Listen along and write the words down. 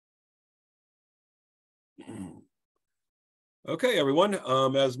Okay, everyone.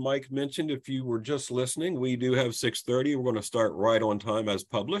 As Mike mentioned, if you were just listening, we do have 6:30. We're going to start right on time as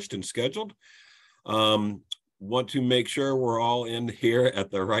published and scheduled. Want to make sure we're all in here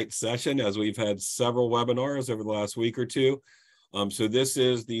at the right session, as we've had several webinars over the last week or two. So this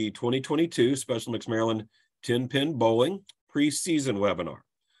is the 2022 Special Olympics Maryland 10-pin bowling preseason webinar.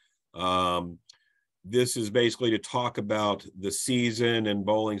 This is basically to talk about the season and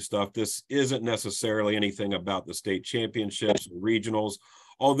bowling stuff. This isn't necessarily anything about the state championships or regionals,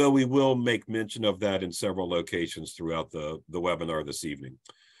 although we will make mention of that in several locations throughout the webinar this evening.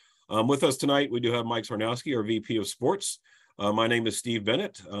 With us tonight, we do have Mike Sarnowski, our VP of Sports. My name is Steve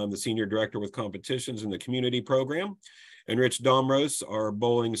Bennett. I'm the Senior Director with Competitions in the Community Program. And Rich Domros, our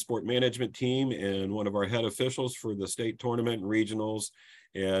bowling sport management team and one of our head officials for the state tournament and regionals,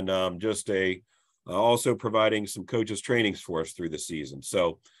 and also providing some coaches trainings for us through the season.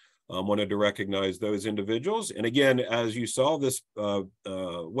 So wanted to recognize those individuals. And again, as you saw, this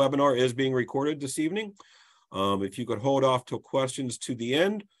webinar is being recorded this evening. If you could hold off till questions to the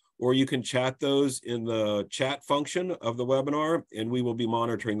end, or you can chat those in the chat function of the webinar, and we will be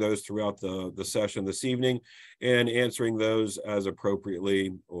monitoring those throughout the session this evening and answering those as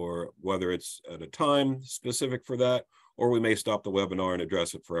appropriately, or whether it's at a time specific for that, or we may stop the webinar and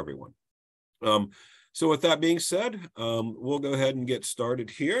address it for everyone. So with that being said, we'll go ahead and get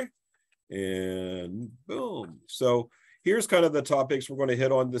started here, and boom. So here's kind of the topics we're going to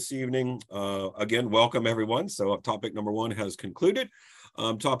hit on this evening. Again, welcome everyone. So topic number one has concluded.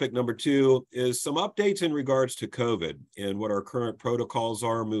 Topic number two is some updates in regards to COVID and what our current protocols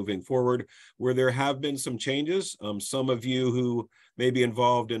are moving forward, where there have been some changes. Some of you who may be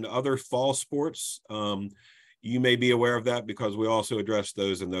involved in other fall sports, you may be aware of that because we also addressed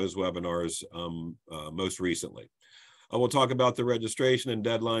those in those webinars most recently. We'll talk about the registration and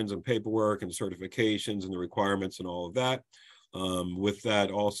deadlines and paperwork and certifications and the requirements and all of that. With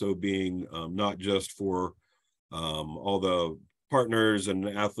that also being not just for all the partners and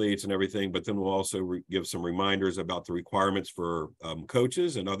athletes and everything, but then we'll also give some reminders about the requirements for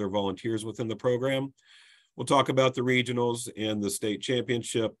coaches and other volunteers within the program. We'll talk about the regionals and the state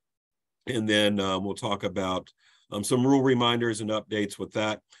championship. And then we'll talk about some rule reminders and updates with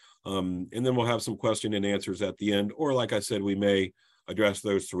that. And then we'll have some question and answers at the end, or like I said, we may address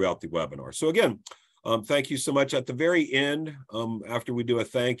those throughout the webinar. So again, thank you so much. At the very end, after we do a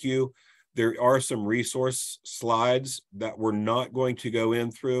thank you, there are some resource slides that we're not going to go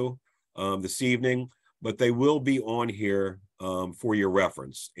in through this evening, but they will be on here for your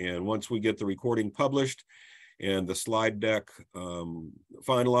reference. And once we get the recording published and the slide deck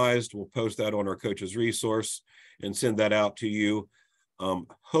finalized, we'll post that on our coaches resource and send that out to you,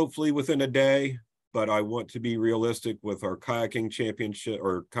 hopefully within a day. But I want to be realistic with our kayaking championship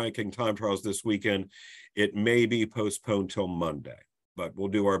or kayaking time trials this weekend. It may be postponed till Monday, but we'll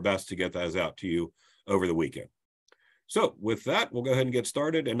do our best to get those out to you over the weekend. So with that, we'll go ahead and get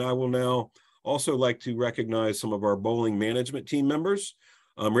started. And I will now also like to recognize some of our bowling management team members.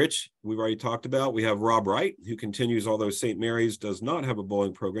 Rich, we've already talked about. We have Rob Wright, who continues, although St. Mary's does not have a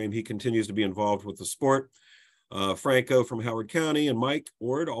bowling program, he continues to be involved with the sport. Franco from Howard County and Mike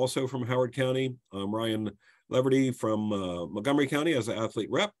Ward, also from Howard County. Ryan Leverty from Montgomery County as an athlete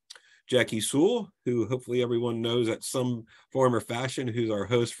rep. Jackie Sewell, who hopefully everyone knows at some form or fashion, who's our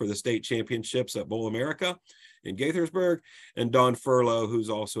host for the state championships at Bowl America in Gaithersburg. And Don Furlow, who's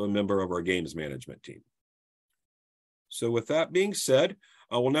also a member of our games management team. So with that being said,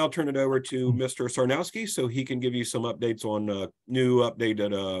 I will now turn it over to Mr. Sarnowski so he can give you some updates on new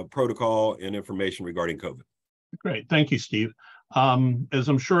updated protocol and information regarding COVID. Great. Thank you, Steve. As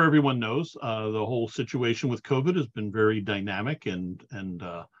I'm sure everyone knows, the whole situation with COVID has been very dynamic and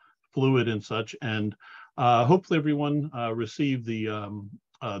fluid and such. And hopefully everyone received the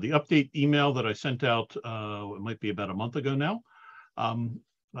update email that I sent out, it might be about a month ago now.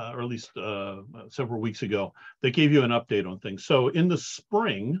 Or at least several weeks ago, that gave you an update on things. So in the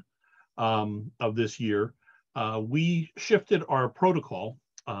spring of this year, we shifted our protocol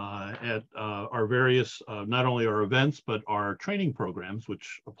at our various, not only our events, but our training programs,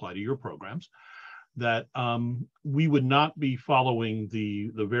 which apply to your programs, that we would not be following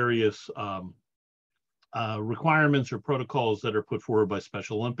the various requirements or protocols that are put forward by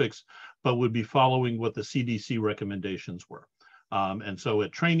Special Olympics, but would be following what the CDC recommendations were. And so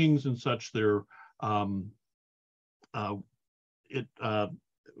at trainings and such, there,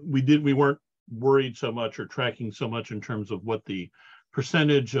 we weren't worried so much or tracking so much in terms of what the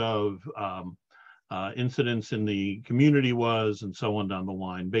percentage of incidents in the community was and so on down the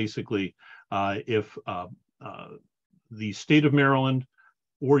line. Basically, if the state of Maryland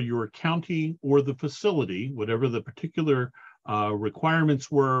or your county or the facility, whatever the particular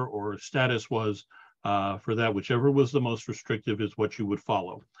requirements were or status was for that, whichever was the most restrictive is what you would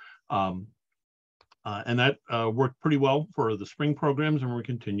follow. And that worked pretty well for the spring programs, and we're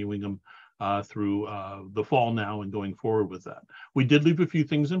continuing them through the fall now and going forward with that. We did leave a few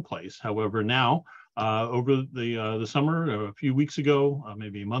things in place. However, now over the summer, a few weeks ago,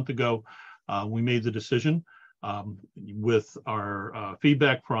 maybe a month ago, we made the decision with our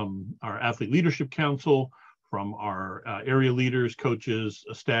feedback from our Athlete Leadership Council, from our area leaders, coaches,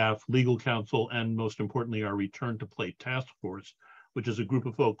 staff, legal counsel, and most importantly, our Return to Play Task Force, which is a group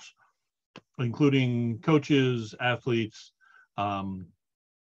of folks, including coaches, athletes,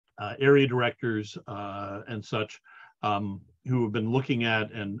 area directors, and such, who have been looking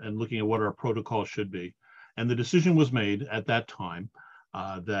at and looking at what our protocol should be. And the decision was made at that time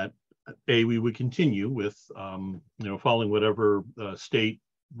that we would continue with, following whatever state,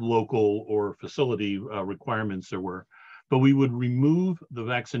 local, or facility requirements there were, but we would remove the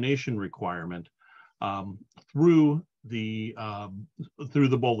vaccination requirement through the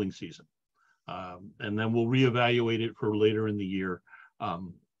bowling season. And then we'll reevaluate it for later in the year,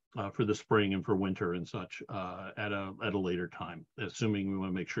 for the spring and for winter and such, at a later time, assuming we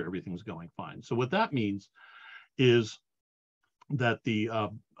want to make sure everything's going fine. So what that means is that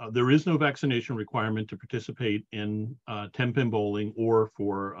there is no vaccination requirement to participate in 10-pin bowling or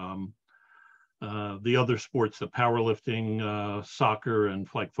for the other sports, the powerlifting, soccer, and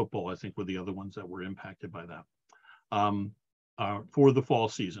flag football, I think, were the other ones that were impacted by that. For the fall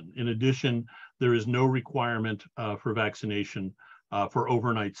season. In addition, there is no requirement for vaccination for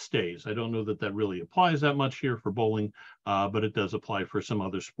overnight stays. I don't know that that really applies that much here for bowling, but it does apply for some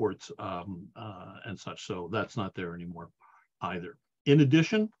other sports and such. So that's not there anymore either. In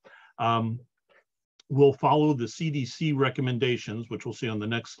addition, we'll follow the CDC recommendations, which we'll see on the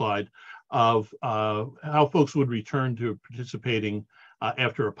next slide, of how folks would return to participating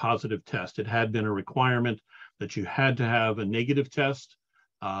after a positive test. It had been a requirement that you had to have a negative test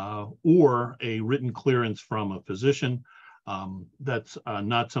or a written clearance from a physician. That's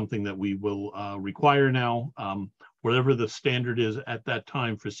not something that we will require now. Whatever the standard is at that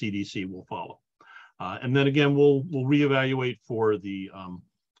time for CDC, we'll follow. And then again, we'll reevaluate for the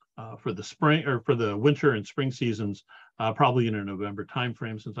spring or for the winter and spring seasons, probably in a November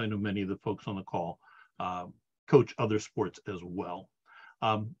timeframe, since I know many of the folks on the call coach other sports as well.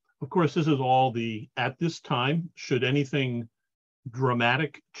 Of course, this is all at this time. Should anything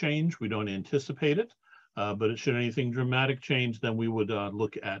dramatic change, we don't anticipate it, but should anything dramatic change, then we would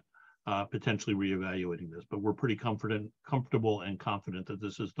look at potentially reevaluating this. But we're pretty comfortable and confident that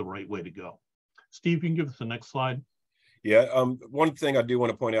this is the right way to go. Steve, you can give us the next slide. Yeah, one thing I do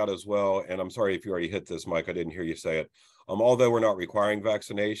want to point out as well, and I'm sorry if you already hit this, Mike, I didn't hear you say it. Although we're not requiring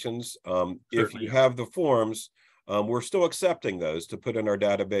vaccinations, if you have the forms, we're still accepting those to put in our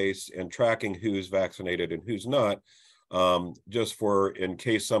database and tracking who's vaccinated and who's not, just for in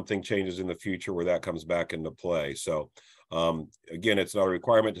case something changes in the future where that comes back into play. So again, it's not a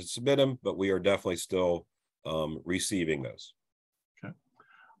requirement to submit them, but we are definitely still receiving those. Okay.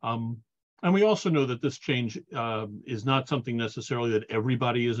 And we also know that this change is not something necessarily that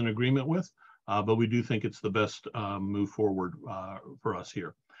everybody is in agreement with, but we do think it's the best move forward for us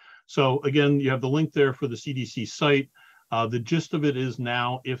here. So again, you have the link there for the CDC site. The gist of it is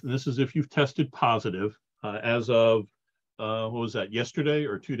now, if you've tested positive as of, what was that, yesterday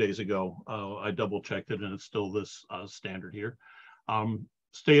or 2 days ago? I double checked it and it's still this standard here.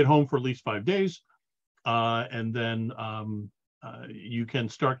 Stay at home for at least 5 days. And then you can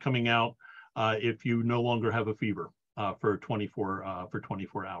start coming out if you no longer have a fever for 24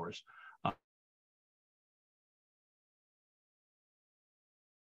 hours.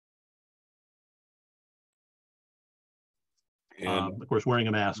 And of course, wearing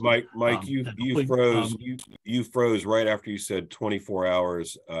a mask. Mike, you froze right after you said 24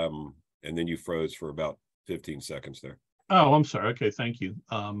 hours, and then you froze for about 15 seconds there. Oh, I'm sorry. Okay, thank you.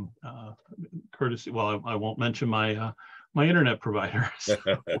 Courtesy. Well, I won't mention my my internet provider. So.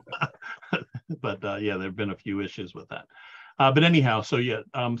 But yeah, there have been a few issues with that. But anyhow, so yeah,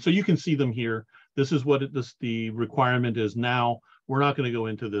 so you can see them here. This is what the requirement is now. We're not going to go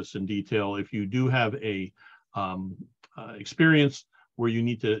into this in detail. If you do have a experience where you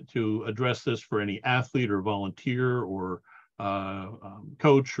need to address this for any athlete or volunteer or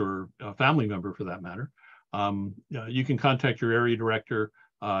coach or a family member for that matter, you can contact your area director.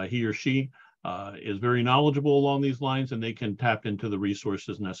 He or she is very knowledgeable along these lines, and they can tap into the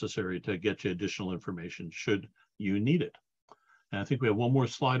resources necessary to get you additional information should you need it. And I think we have one more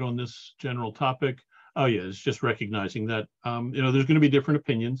slide on this general topic. Oh yeah, it's just recognizing that there's going to be different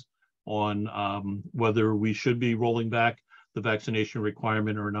opinions on whether we should be rolling back the vaccination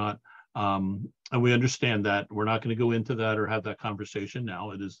requirement or not. And we understand that. We're not going to go into that or have that conversation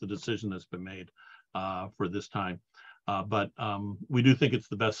now. It is the decision that's been made for this time. But we do think it's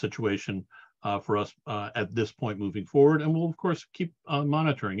the best situation for us at this point moving forward. And we'll, of course, keep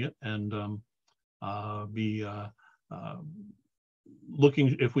monitoring it and be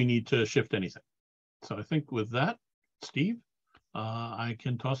looking if we need to shift anything. So I think with that, Steve, I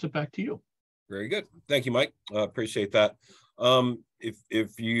can toss it back to you. Very good. Thank you, Mike. Appreciate that.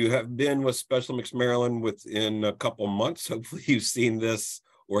 If you have been with Special Olympics Maryland within a couple months, hopefully you've seen this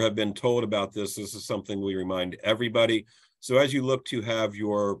or have been told about this. This is something we remind everybody. So as you look to have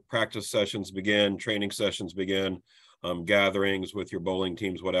your practice sessions begin, training sessions begin, gatherings with your bowling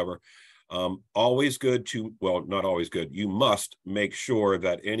teams, whatever, always good to, well, not always good. You must make sure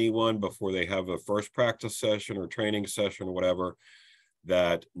that anyone before they have a first practice session or training session or whatever,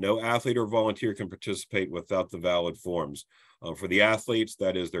 that no athlete or volunteer can participate without the valid forms. For the athletes,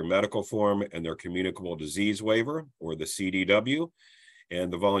 that is their medical form and their communicable disease waiver, or the CDW,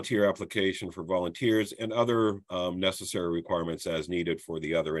 and the volunteer application for volunteers and other necessary requirements as needed for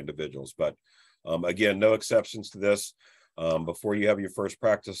the other individuals. But again, no exceptions to this. Before you have your first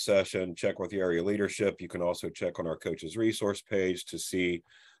practice session, check with the area leadership. You can also check on our coaches resource page to see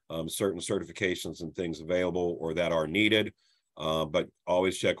certain certifications and things available or that are needed. But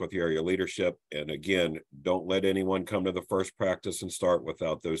always check with the area leadership. And again, don't let anyone come to the first practice and start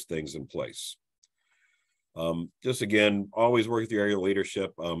without those things in place. Just again, always work with the area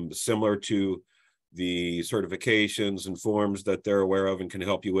leadership, similar to the certifications and forms that they're aware of and can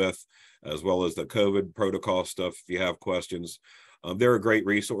help you with, as well as the COVID protocol stuff. If you have questions, they're a great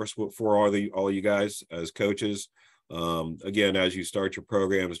resource for all you guys as coaches. Again, as you start your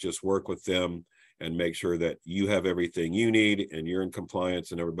programs, just work with them and make sure that you have everything you need and you're in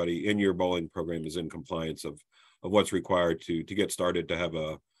compliance and everybody in your bowling program is in compliance of what's required to get started, to have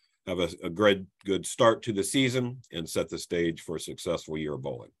a good start to the season and set the stage for a successful year of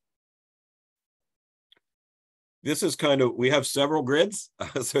bowling. This is we have several grids,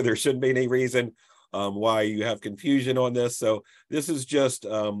 so there shouldn't be any reason why you have confusion on this. So this is just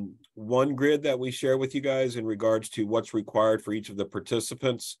one grid that we share with you guys in regards to what's required for each of the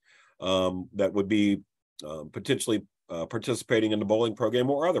participants that would be potentially participating in the bowling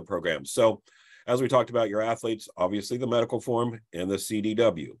program or other programs. So as we talked about, your athletes, obviously the medical form and the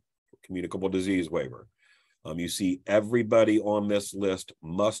CDW, communicable disease waiver. You see everybody on this list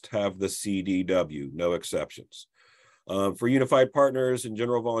must have the CDW, no exceptions. For unified partners and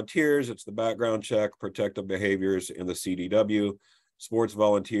general volunteers, it's the background check, protective behaviors, and the CDW. Sports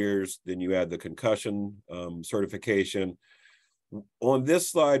volunteers, then you add the concussion certification. On this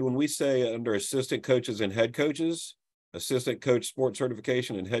slide, when we say under assistant coaches and head coaches, assistant coach sports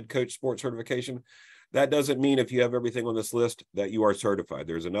certification and head coach sports certification, that doesn't mean if you have everything on this list that you are certified.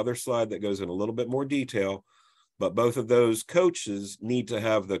 There's another slide that goes in a little bit more detail, but both of those coaches need to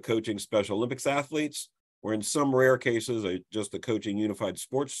have the coaching Special Olympics athletes, or in some rare cases, just the coaching unified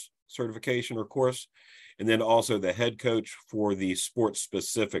sports certification or course, and then also the head coach for the sports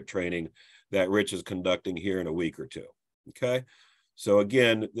specific training that Rich is conducting here in a week or two. Okay. So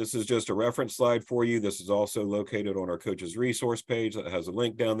again, this is just a reference slide for you. This is also located on our coaches resource page that has a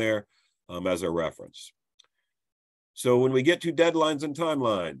link down there as a reference. So when we get to deadlines and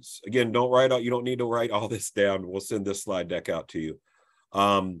timelines, again, you don't need to write all this down. We'll send this slide deck out to you.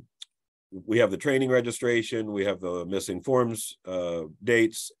 We have the training registration, we have the missing forms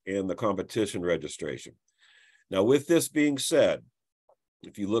dates, and the competition registration. Now, with this being said,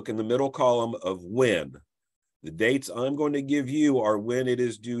 if you look in the middle column of when, the dates I'm going to give you are when it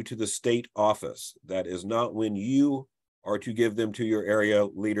is due to the state office. That is not when you are to give them to your area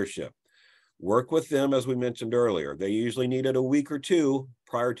leadership. Work with them, as we mentioned earlier. They usually need it a week or two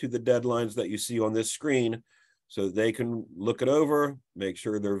prior to the deadlines that you see on this screen, so that they can look it over, make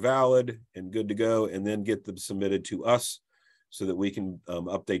sure they're valid and good to go, and then get them submitted to us so that we can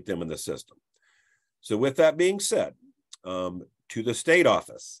update them in the system. So with that being said, to the state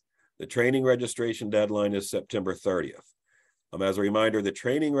office, the training registration deadline is September 30th. As a reminder, the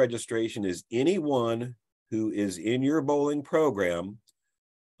training registration is anyone who is in your bowling program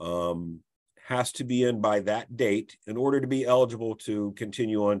has to be in by that date in order to be eligible to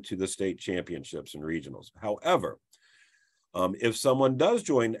continue on to the state championships and regionals. However, if someone does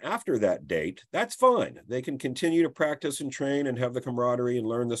join after that date, that's fine. They can continue to practice and train and have the camaraderie and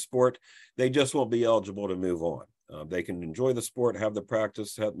learn the sport. They just won't be eligible to move on. They can enjoy the sport, have the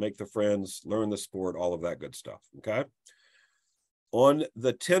practice, make the friends, learn the sport, all of that good stuff, okay? On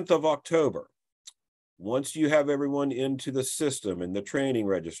the 10th of October, once you have everyone into the system and the training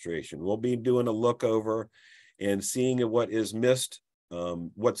registration, we'll be doing a look over and seeing what is missed,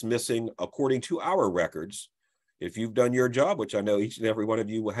 what's missing according to our records. If you've done your job, which I know each and every one of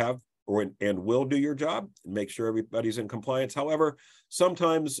you will have, and will do your job and make sure everybody's in compliance. However,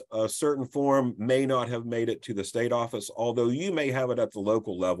 sometimes a certain form may not have made it to the state office, although you may have it at the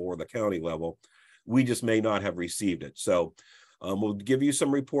local level or the county level. We just may not have received it. So we'll give you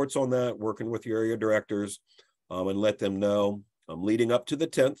some reports on that, working with your area directors, and let them know leading up to the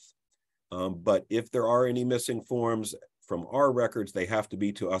 10th. But if there are any missing forms from our records, they have to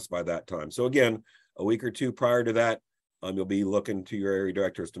be to us by that time. So again, a week or two prior to that, you'll be looking to your area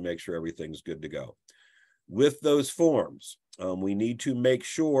directors to make sure everything's good to go. With those forms, we need to make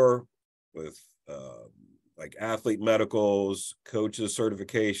sure with like athlete medicals, coaches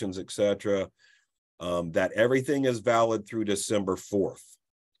certifications, etc., that everything is valid through December 4th.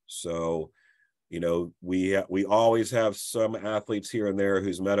 So, you know, we always have some athletes here and there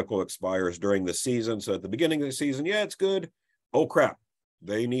whose medical expires during the season. So at the beginning of the season, yeah, it's good. Oh crap,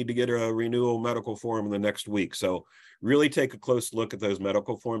 they need to get a renewal medical form in the next week. So really take a close look at those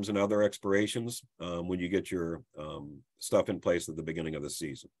medical forms and other expirations when you get your stuff in place at the beginning of the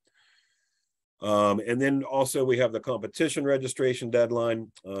season. And then also we have the competition registration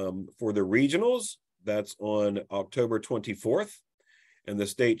deadline for the regionals. That's on October 24th. And the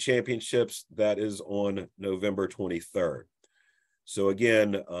state championships, that is on November 23rd. So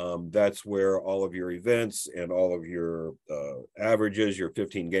again, that's where all of your events and all of your averages, your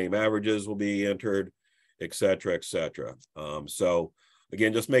 15 game averages will be entered, et cetera, et cetera. So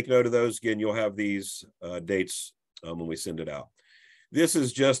again, just make note of those. Again, you'll have these dates when we send it out. This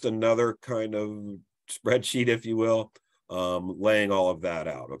is just another kind of spreadsheet, if you will, laying all of that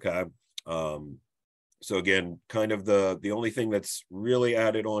out, okay? So again, kind of the only thing that's really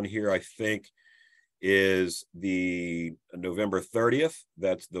added on here, I think, is the November 30th.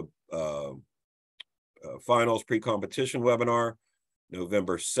 That's the finals pre-competition webinar.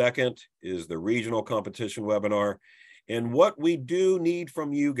 November 2nd is the regional competition webinar. And what we do need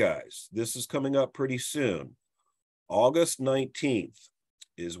from you guys, this is coming up pretty soon. August 19th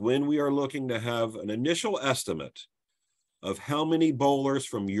is when we are looking to have an initial estimate of how many bowlers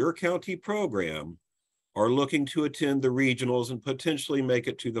from your county program are looking to attend the regionals and potentially make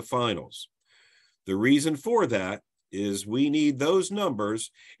it to the finals. The reason for that is we need those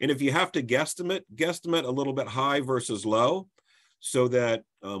numbers. And if you have to guesstimate a little bit high versus low, so that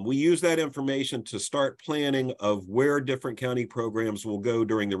we use that information to start planning of where different county programs will go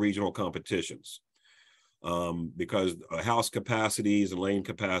during the regional competitions. Because house capacities and lane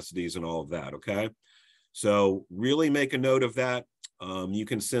capacities and all of that, okay? So really make a note of that. You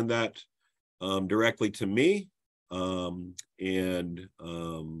can send that directly to me.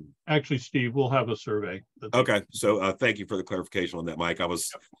 Actually, Steve, we'll have a survey. Okay, so thank you for the clarification on that, Mike. I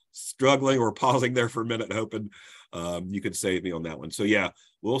was struggling or pausing there for a minute, hoping you could save me on that one. So yeah,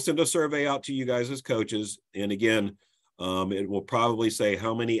 we'll send a survey out to you guys as coaches. And again, it will probably say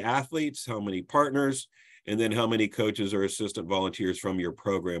how many athletes, how many partners, and then how many coaches or assistant volunteers from your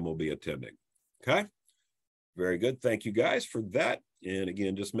program will be attending. Okay, very good. Thank you guys for that. And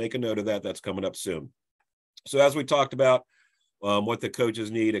again, just make a note of that. That's coming up soon. So as we talked about what the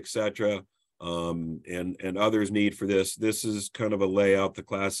coaches need, et cetera, and others need for this is kind of a layout, the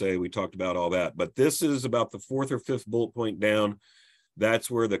Class A, we talked about all that, but this is about the 4th or 5th bullet point down.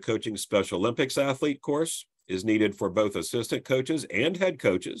 That's where the Coaching Special Olympics athlete course is needed for both assistant coaches and head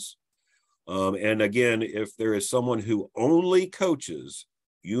coaches. And again, if there is someone who only coaches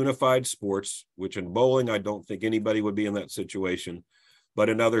unified sports, which in bowling, I don't think anybody would be in that situation, but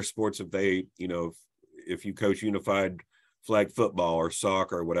in other sports, if they, you know, if you coach unified flag football or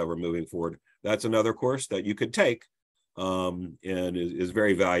soccer or whatever moving forward, that's another course that you could take and is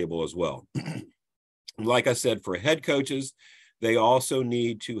very valuable as well. Like I said, for head coaches, they also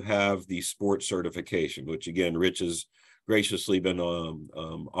need to have the sports certification, which again, Rich has graciously been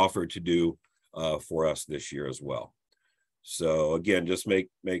offered to do for us this year as well. So again, just make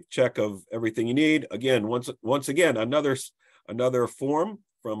check of everything you need. Again, once again, another form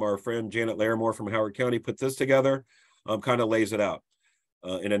from our friend Janet Larimore from Howard County put this together, kind of lays it out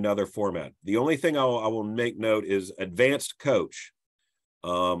in another format. The only thing I will make note is advanced coach.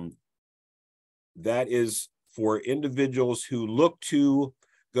 That is for individuals who look to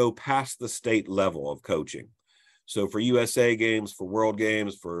go past the state level of coaching. So for USA games, for world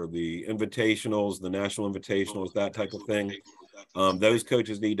games, for the invitationals, the national invitationals, that type of thing, those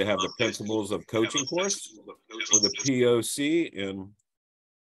coaches need to have the principles of coaching course or the POC. And I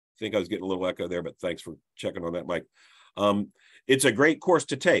think I was getting a little echo there, but thanks for checking on that, Mike. It's a great course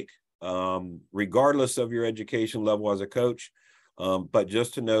to take. regardless of your education level as a coach. But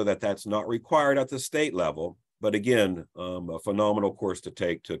just to know that that's not required at the state level. But again, a phenomenal course to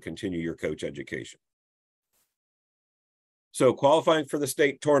take to continue your coach education. So qualifying for the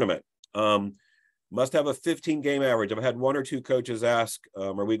state tournament, must have a 15-game average. I've had one or two coaches ask,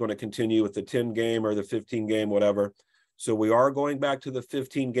 are we going to continue with the 10-game or the 15-game, whatever? So we are going back to the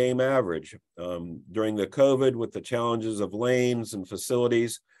 15-game average. During the COVID, with the challenges of lanes and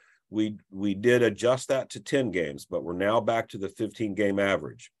facilities, we did adjust that to 10 games, but we're now back to the 15-game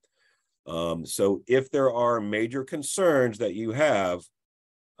average. So if there are major concerns that you have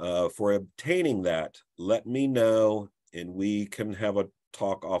for obtaining that, let me know and we can have a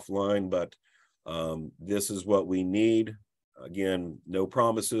talk offline, but this is what we need. Again, no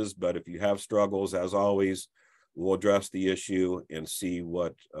promises, but if you have struggles, as always, we'll address the issue and see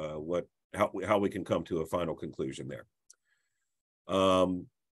how we can come to a final conclusion there.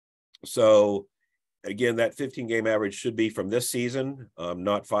 So again, that 15-game average should be from this season,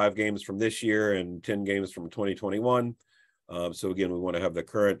 not 5 games from this year and 10 games from 2021. So again, we want to have the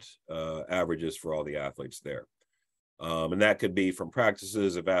current averages for all the athletes there. And that could be from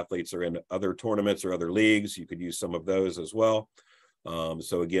practices. If athletes are in other tournaments or other leagues, you could use some of those as well.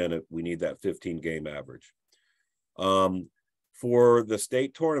 So again, we need that 15-game average. For the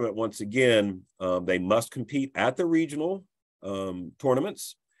state tournament, once again, they must compete at the regional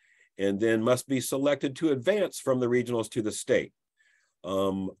tournaments and then must be selected to advance from the regionals to the state.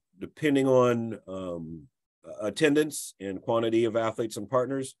 Depending on attendance and quantity of athletes and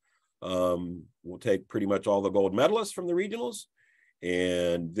partners, we'll take pretty much all the gold medalists from the regionals,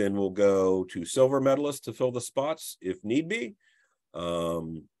 and then we'll go to silver medalists to fill the spots if need be.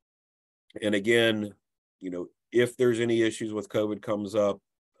 And again, if there's any issues with COVID comes up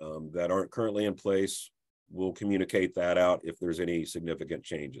that aren't currently in place, we'll communicate that out if there's any significant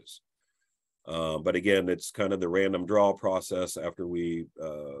changes. But again, it's kind of the random draw process. After we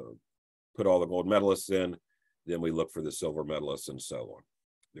put all the gold medalists in, then we look for the silver medalists and so on.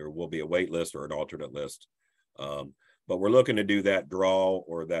 There will be a wait list or an alternate list. But we're looking to do that draw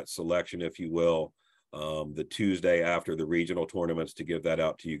or that selection, if you will, the Tuesday after the regional tournaments, to give that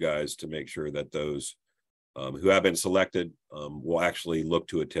out to you guys to make sure that those who have been selected will actually look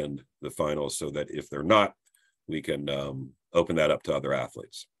to attend the finals, so that if they're not, we can open that up to other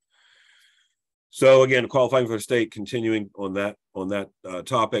athletes. So again, qualifying for the state, continuing on that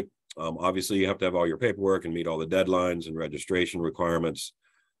topic. Obviously, you have to have all your paperwork and meet all the deadlines and registration requirements.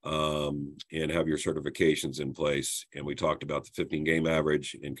 And have your certifications in place. And we talked about the 15-game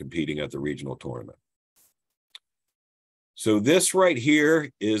average and competing at the regional tournament. So this right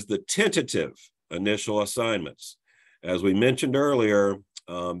here is the tentative initial assignments. As we mentioned earlier,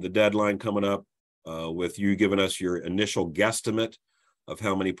 the deadline coming up with you giving us your initial guesstimate of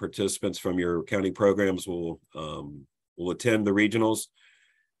how many participants from your county programs will attend the regionals.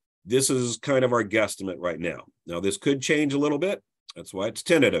 This is kind of our guesstimate right now. Now, this could change a little bit. That's why it's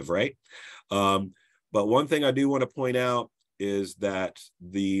tentative, right? But one thing I do want to point out is that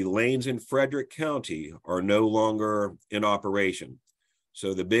the lanes in Frederick County are no longer in operation.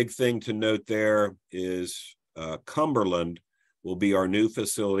 So the big thing to note there is Cumberland will be our new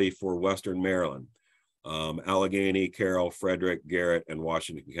facility for Western Maryland. Allegheny, Carroll, Frederick, Garrett, and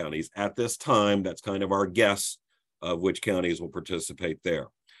Washington counties. At this time, that's kind of our guess of which counties will participate there.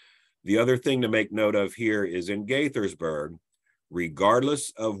 The other thing to make note of here is in Gaithersburg,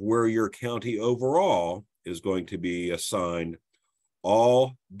 regardless of where your county overall is going to be assigned,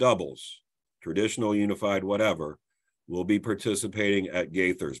 all doubles, traditional, unified, whatever, will be participating at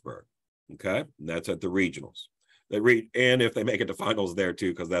Gaithersburg. Okay, and that's at the regionals. And if they make it to finals there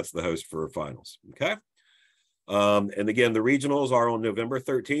too, because that's the host for finals. Okay. And again, the regionals are on November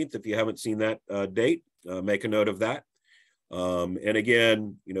 13th. If you haven't seen that date, make a note of that. And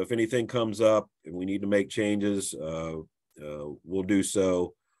again, if anything comes up and we need to make changes, we'll do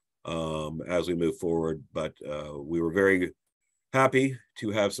so as we move forward. But we were very happy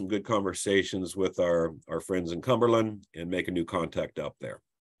to have some good conversations with our friends in Cumberland and make a new contact up there.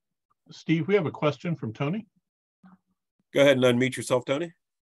 Steve, we have a question from Tony. Go ahead and unmute yourself, Tony.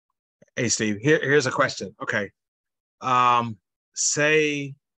 Hey, Steve, here's a question. Okay.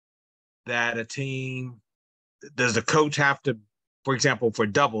 Say that a team, does the coach have to, for example, for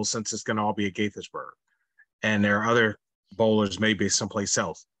doubles, since it's going to all be at Gaithersburg, and there are other bowlers maybe someplace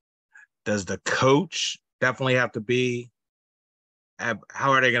else, does the coach definitely have to be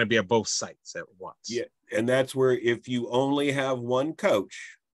how are they going to be at both sites at once? Yeah, and that's where if you only have one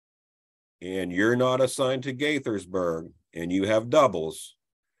coach and you're not assigned to Gaithersburg and you have doubles,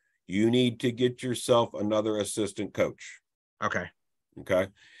 you need to get yourself another assistant coach. Okay. Okay.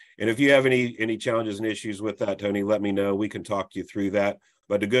 And if you have any challenges and issues with that, Tony, let me know. We can talk you through that.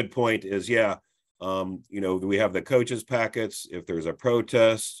 But the good point is, yeah, we have the coaches packets. If there's a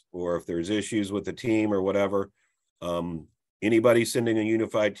protest or if there's issues with the team or whatever, anybody sending a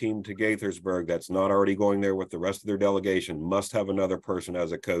unified team to Gaithersburg that's not already going there with the rest of their delegation must have another person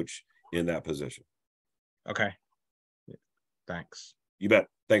as a coach in that position. Okay. Thanks. You bet.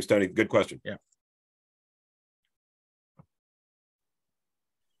 Thanks, Tony. Good question. Yeah.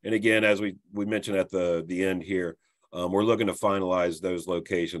 And again, as we mentioned at the end here, we're looking to finalize those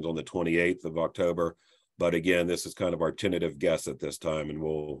locations on the 28th of October. But again, this is kind of our tentative guess at this time, and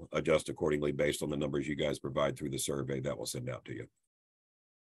we'll adjust accordingly based on the numbers you guys provide through the survey that we'll send out to you.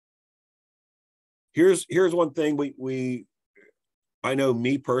 Here's one thing I know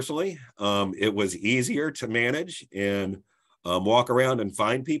me personally, it was easier to manage and walk around and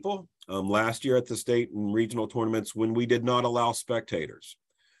find people last year at the state and regional tournaments when we did not allow spectators.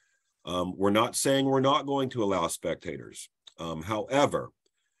 We're not saying we're not going to allow spectators. However,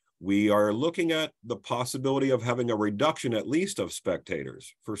 we are looking at the possibility of having a reduction at least of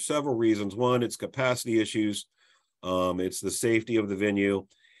spectators for several reasons. One, it's capacity issues. It's the safety of the venue.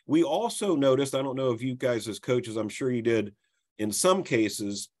 We also noticed, I don't know if you guys as coaches, I'm sure you did, in some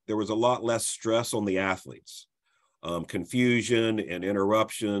cases, there was a lot less stress on the athletes. Confusion and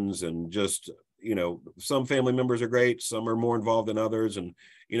interruptions and just, some family members are great, some are more involved than others. And,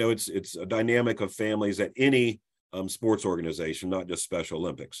 it's a dynamic of families at any sports organization, not just Special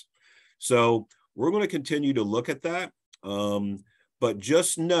Olympics. So we're going to continue to look at that. But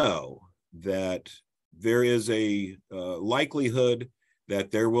just know that there is a likelihood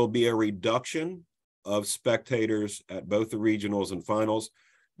that there will be a reduction of spectators at both the regionals and finals.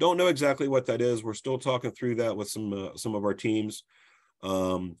 Don't know exactly what that is. We're still talking through that with some of our teams.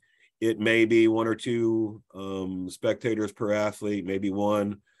 It may be 1 or 2 spectators per athlete, maybe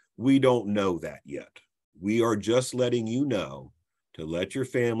 1. We don't know that yet. We are just letting you know to let your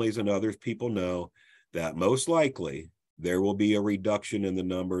families and other people know that most likely there will be a reduction in the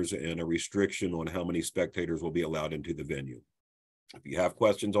numbers and a restriction on how many spectators will be allowed into the venue. If you have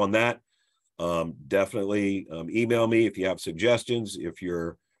questions on that, definitely email me. If you have suggestions, if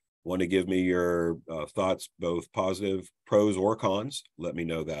you want to give me your thoughts, both positive, pros or cons, let me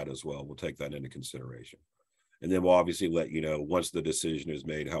know that as well. We'll take that into consideration. And then we'll obviously let you know once the decision is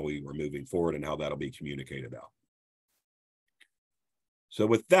made, how we are moving forward and how that'll be communicated out. So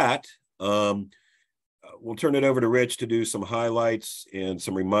with that, we'll turn it over to Rich to do some highlights and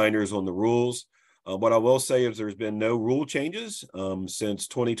some reminders on the rules. What I will say is there's been no rule changes since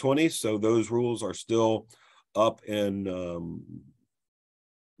 2020. So those rules are still up and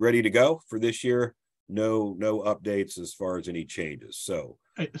ready to go for this year. No updates as far as any changes. So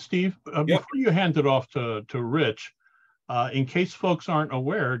hey, Steve, before you hand it off to Rich, in case folks aren't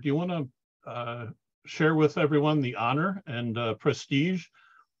aware, do you want to share with everyone the honor and prestige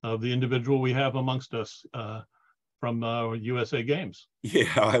of the individual we have amongst us from USA Games?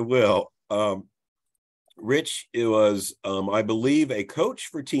 Yeah, I will. Rich, it was, I believe, a coach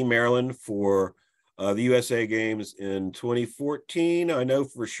for Team Maryland for the USA Games in 2014. I know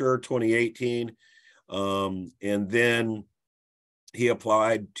for sure 2018. And then he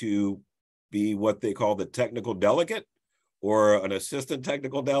applied to be what they call the technical delegate or an assistant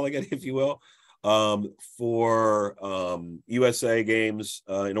technical delegate, if you will, for USA Games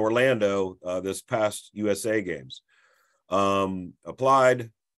in Orlando this past USA Games.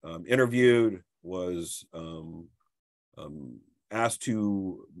 Applied, interviewed, was asked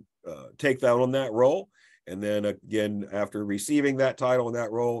to take that on that role. And then again, after receiving that title and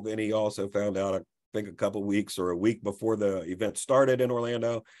that role, then he also found out, I think a couple of weeks or a week before the event started in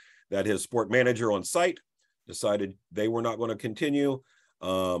Orlando, that his sport manager on site decided they were not going to continue.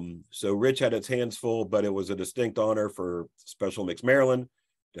 So Rich had his hands full, but it was a distinct honor for Special Olympics Maryland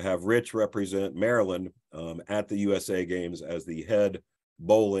to have Rich represent Maryland at the USA Games as the head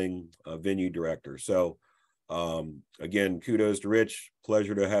bowling venue director. So again, kudos to Rich.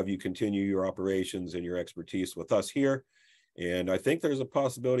 Pleasure to have you continue your operations and your expertise with us here. And I think there's a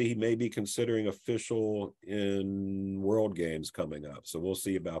possibility he may be considering official in World Games coming up. So we'll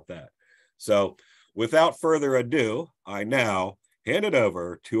see about that. So without further ado, I now hand it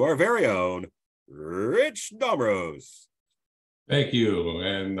over to our very own Rich Domrose. Thank you,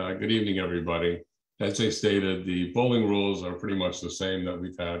 and good evening, everybody. As I stated, the bowling rules are pretty much the same that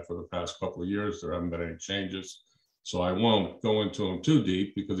we've had for the past couple of years. There haven't been any changes. So I won't go into them too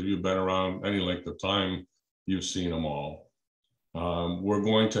deep because if you've been around any length of time, you've seen them all. We're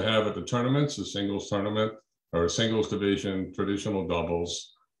going to have at the tournaments, a singles tournament or a singles division, traditional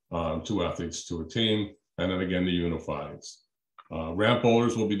doubles, 2 athletes to a team, and then again, the unifieds. Ramp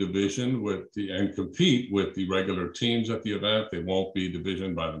bowlers will be divisioned and compete with the regular teams at the event. They won't be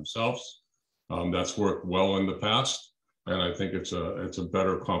divisioned by themselves. That's worked well in the past, and I think it's a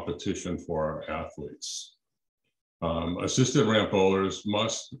better competition for our athletes. Assistant ramp bowlers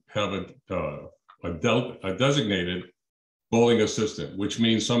must have a designated bowling assistant, which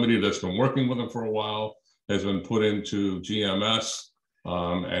means somebody that's been working with them for a while, has been put into GMS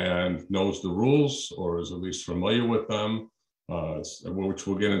and knows the rules, or is at least familiar with them, which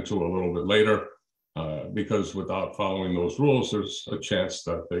we'll get into a little bit later, because without following those rules, there's a chance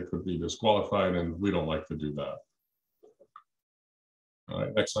that they could be disqualified, and we don't like to do that. All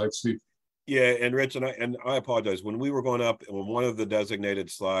right, next slide, Steve. Yeah, and Rich, and I apologize. When we were going up on one of the designated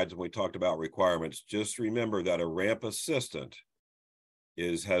slides and we talked about requirements, just remember that a ramp assistant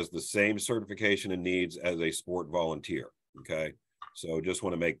has the same certification and needs as a sport volunteer. Okay, so just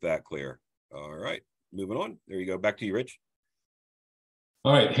want to make that clear. All right, moving on. There you go. Back to you, Rich.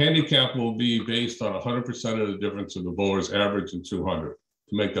 All right, handicap will be based on 100% of the difference of the bowler's average and 200.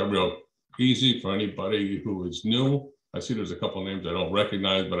 To make that real easy for anybody who is new, I see there's a couple of names I don't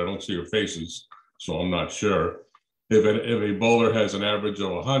recognize, but I don't see your faces, so I'm not sure. If a bowler has an average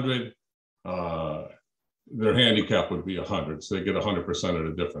of 100, their handicap would be 100, so they get 100% of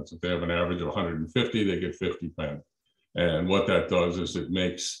the difference. If they have an average of 150, they get 50 pen. And what that does is it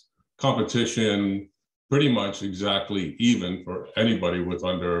makes competition pretty much exactly even for anybody with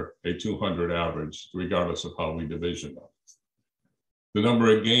under a 200 average, regardless of how we division them. The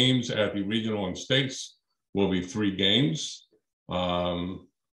number of games at the regional and states will be 3 games. And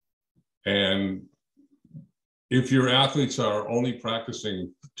if your athletes are only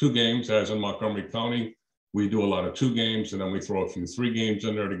practicing 2 games, as in Montgomery County, we do a lot of 2 games, and then we throw a few 3 games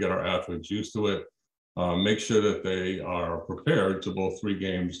in there to get our athletes used to it. Make sure that they are prepared to bowl 3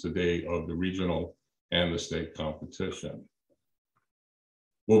 games the day of the regional and the state competition.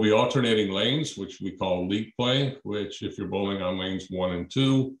 We'll be alternating lanes, which we call league play, which if you're bowling on lanes 1 and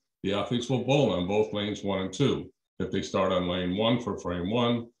 2, the athletes will bowl on both lanes 1 and 2. If they start on lane 1 for frame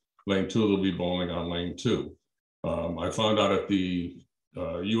 1, lane 2, they'll be bowling on lane 2. I found out at the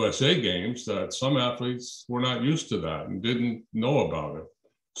USA games that some athletes were not used to that and didn't know about it.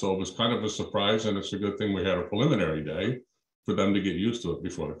 So it was kind of a surprise, and it's a good thing we had a preliminary day for them to get used to it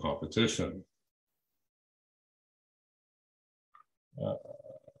before the competition.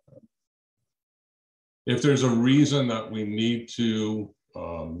 If there's a reason that we need to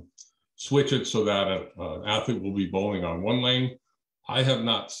switch it so that an athlete will be bowling on 1 lane, I have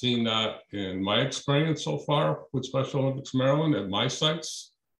not seen that in my experience so far with Special Olympics Maryland at my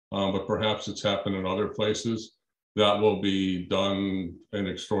sites, but perhaps it's happened in other places. That will be done in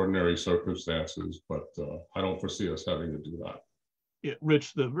extraordinary circumstances, but I don't foresee us having to do that. Yeah,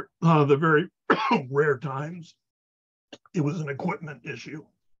 Rich, the very rare times it was an equipment issue.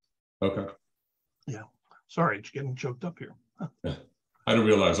 Okay. Yeah. Sorry, it's getting choked up here. I didn't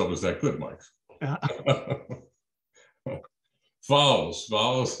realize I was that good, Mike. Yeah. Fouls,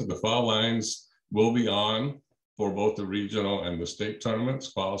 the foul lines will be on for both the regional and the state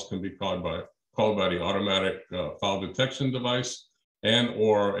tournaments. Fouls can be called by the automatic foul detection device and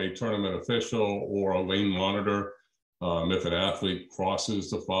or a tournament official or a lane monitor. If an athlete crosses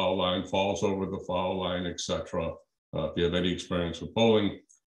the foul line, falls over the foul line, etc. If you have any experience with bowling,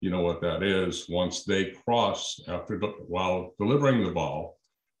 you know what that is. Once they cross while delivering the ball,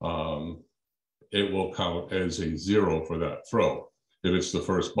 it will count as a 0 for that throw. If it's the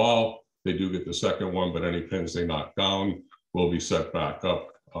first ball, they do get the second one, but any pins they knock down will be set back up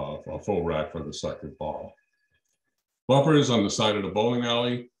a full rack for the second ball. Bumpers on the side of the bowling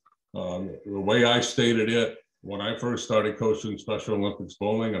alley. The way I stated it, when I first started coaching Special Olympics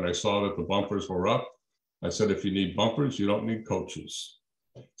bowling and I saw that the bumpers were up, I said, if you need bumpers, you don't need coaches.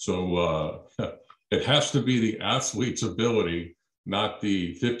 So it has to be the athlete's ability, not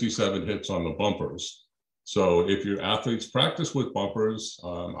the 57 hits on the bumpers. So if your athletes practice with bumpers,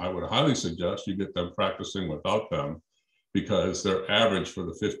 I would highly suggest you get them practicing without them, because their average for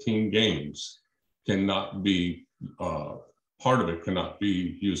the 15 games cannot be, part of it cannot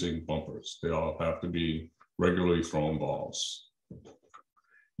be using bumpers. They all have to be regularly thrown balls.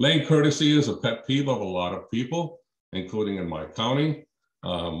 Lane courtesy is a pet peeve of a lot of people, including in my county.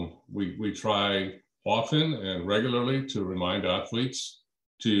 We try often and regularly to remind athletes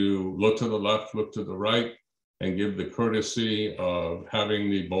to look to the left, look to the right, and give the courtesy of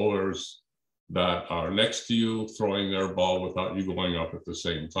having the bowlers that are next to you throwing their ball without you going up at the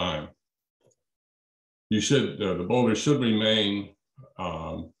same time. The bowlers should remain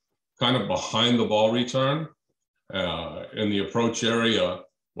kind of behind the ball return in the approach area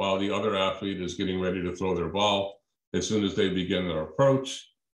while the other athlete is getting ready to throw their ball. As soon as they begin their approach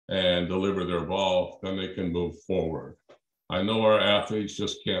and deliver their ball, then they can move forward. I know our athletes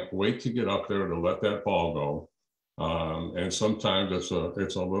just can't wait to get up there to let that ball go. And sometimes it's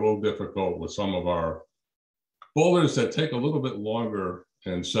a little difficult with some of our boulders that take a little bit longer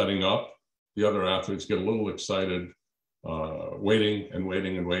in setting up. The other athletes get a little excited, waiting and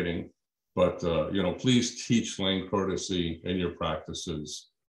waiting and waiting. But you know, please teach lane courtesy in your practices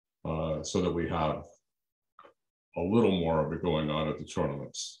so that we have a little more of it going on at the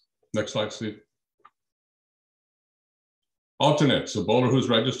tournaments. Next slide, Steve. Alternates. A bowler who's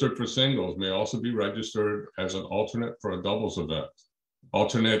registered for singles may also be registered as an alternate for a doubles event.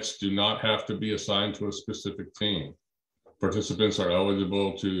 Alternates do not have to be assigned to a specific team. Participants are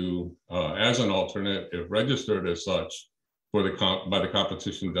eligible to, as an alternate, if registered as such, by the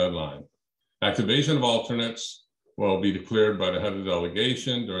competition deadline. Activation of alternates will be declared by the head of the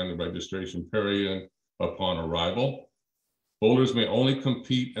delegation during the registration period upon arrival. Bowlers may only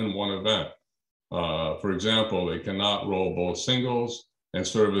compete in one event. For example, they cannot roll both singles and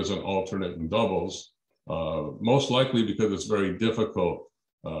serve as an alternate in doubles, most likely because it's very difficult.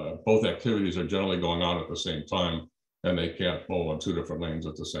 Both activities are generally going on at the same time, and they can't bowl on two different lanes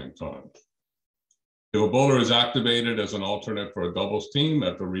at the same time. If a bowler is activated as an alternate for a doubles team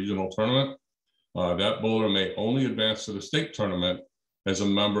at the regional tournament, that bowler may only advance to the state tournament as a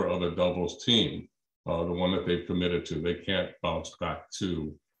member of a doubles team, the one that they've committed to. They can't bounce back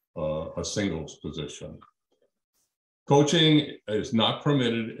to a singles position. Coaching is not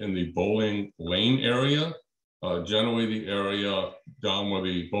permitted in the bowling lane area. Generally, the area down where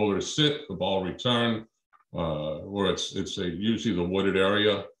the bowlers sit, the ball return, where it's usually the wooded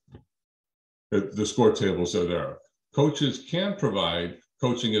area. The score tables are there. Coaches can provide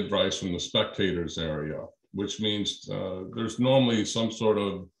coaching advice from the spectators area, which means there's normally some sort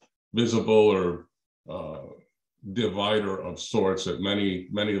of visible or divider of sorts at many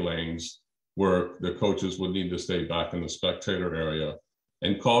lanes where the coaches would need to stay back in the spectator area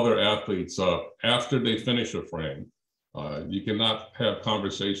and call their athletes up after they finish a frame. You cannot have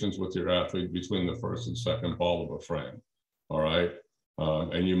conversations with your athlete between the first and second ball of a frame, all right?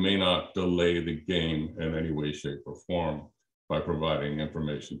 And you may not delay the game in any way, shape, or form by providing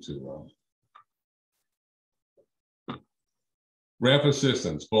information to them. Ramp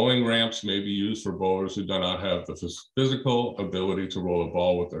assistance. Bowling ramps may be used for bowlers who do not have the physical ability to roll a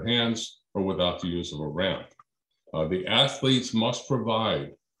ball with their hands or without the use of a ramp. The athletes must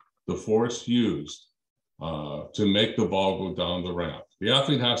provide the force used to make the ball go down the ramp. The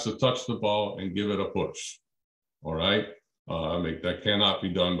athlete has to touch the ball and give it a push, all right? That cannot be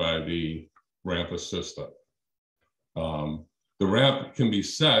done by the ramp assistant. The ramp can be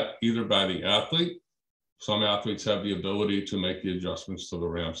set either by the athlete. Some athletes have the ability to make the adjustments to the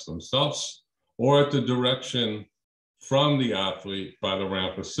ramps themselves, or at the direction from the athlete by the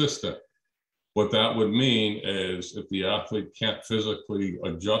ramp assistant. What that would mean is if the athlete can't physically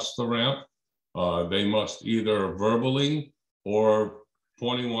adjust the ramp, they must either verbally or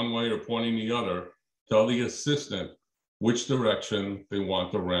pointing one way or pointing the other, tell the assistant which direction they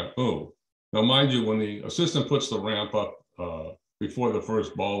want the ramp moved. Now, mind you, when the assistant puts the ramp up before the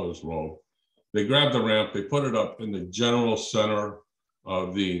first ball is rolled, they grab the ramp, they put it up in the general center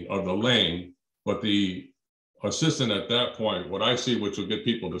of the lane, but the assistant at that point, what I see, which will get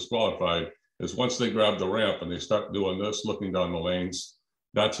people disqualified, is once they grab the ramp and they start doing this, looking down the lanes,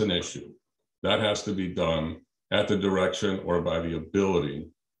 that's an issue. That has to be done at the direction or by the ability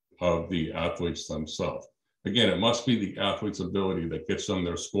of the athletes themselves. Again, it must be the athlete's ability that gets them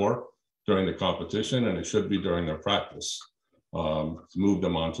their score during the competition, and it should be during their practice to move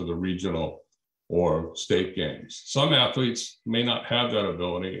them onto the regional or state games. Some athletes may not have that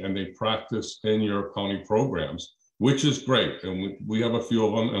ability and they practice in your county programs, which is great. And we have a few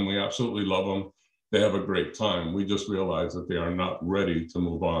of them and we absolutely love them. They have a great time. We just realize that they are not ready to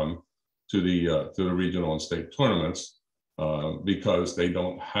move on to the regional and state tournaments because they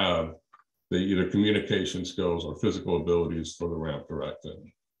don't have the either communication skills or physical abilities for the ramp directing.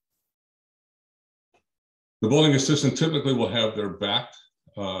 The bowling assistant typically will have their back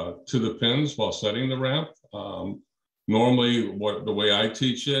to the pins while setting the ramp. Normally, the way I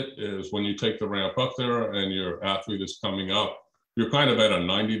teach it is when you take the ramp up there and your athlete is coming up, you're kind of at a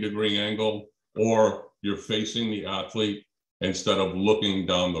 90-degree angle, or you're facing the athlete instead of looking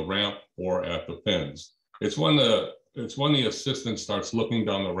down the ramp or at the pins. It's when the assistant starts looking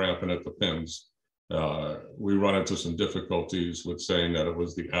down the ramp and at the pins, we run into some difficulties with saying that it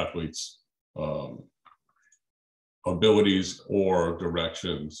was the athlete's abilities or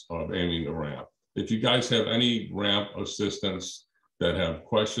directions of aiming the ramp. If you guys have any ramp assistants that have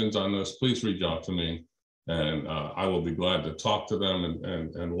questions on this, please reach out to me. And I will be glad to talk to them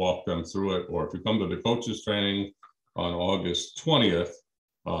and walk them through it. Or if you come to the coaches training on August 20th,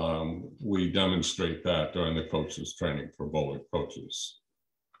 we demonstrate that during the coaches training for bowling coaches.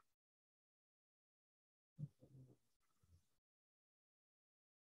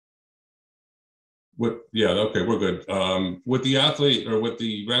 Okay, we're good. With the athlete or with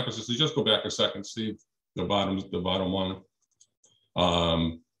the ramp assistants, just go back a second, Steve, the bottom one.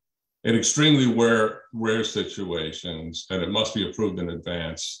 In extremely rare situations, and it must be approved in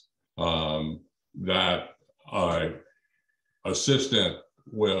advance, that assistant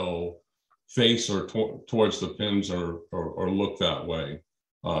will face or towards the pins or look that way.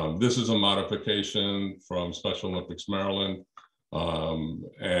 This is a modification from Special Olympics Maryland,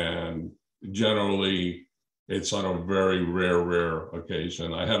 and generally it's on a very rare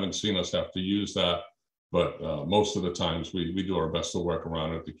occasion. I haven't seen us have to use that, but most of the times we do our best to work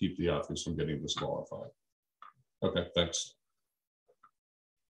around it to keep the athletes from getting disqualified. Okay, thanks.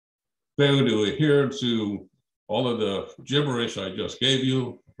 Failure to adhere to all of the gibberish I just gave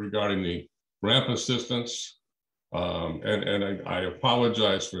you regarding the ramp assistance. And I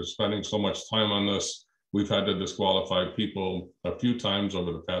apologize for spending so much time on this. We've had to disqualify people a few times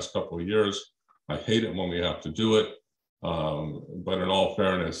over the past couple of years. I hate it when we have to do it. But in all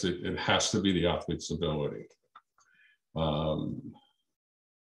fairness, it has to be the athlete's ability. Bowling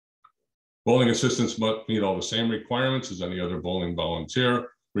assistants must meet all the same requirements as any other bowling volunteer.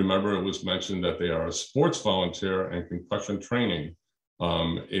 Remember, it was mentioned that they are a sports volunteer, and concussion training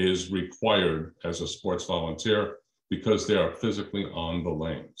is required as a sports volunteer because they are physically on the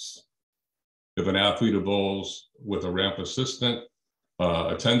lanes. If an athlete who bowls with a ramp assistant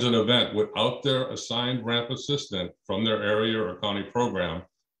attends an event without their assigned ramp assistant from their area or county program,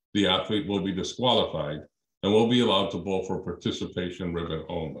 the athlete will be disqualified and will be allowed to bowl for participation ribbon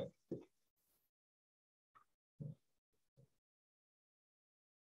only.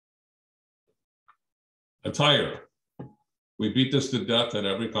 Attire. We beat this to death at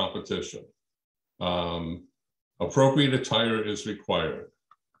every competition. Appropriate attire is required.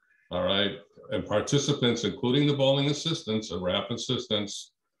 All right, and participants, including the bowling assistants and ramp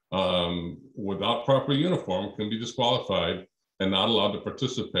assistants, without proper uniform can be disqualified and not allowed to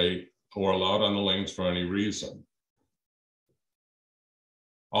participate or allowed on the lanes for any reason.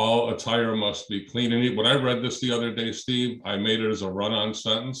 All attire must be clean and neat. When I read this the other day, Steve, I made it as a run-on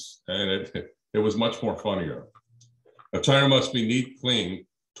sentence, and it was much more funnier. Attire must be neat, clean,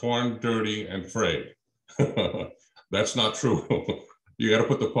 torn, dirty, and frayed. That's not true. You got to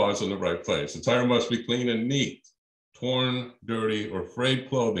put the pause in the right place. Attire must be clean and neat. Torn, dirty, or frayed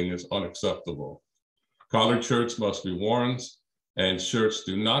clothing is unacceptable. Collared shirts must be worn, and shirts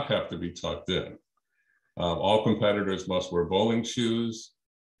do not have to be tucked in. All competitors must wear bowling shoes,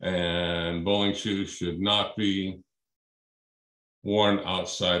 and bowling shoes should not be worn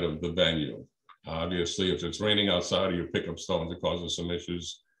outside of the venue. Obviously, if it's raining outside or you pick up stones, it causes some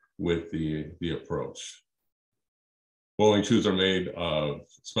issues with the approach. Bowling shoes are made of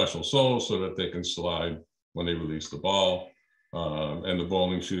special soles so that they can slide when they release the ball. And the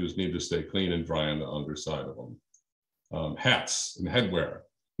bowling shoes need to stay clean and dry on the underside of them. Hats and headwear.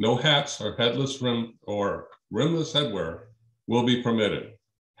 No hats or headless rim or rimless headwear will be permitted.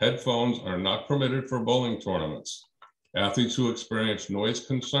 Headphones are not permitted for bowling tournaments. Athletes who experience noise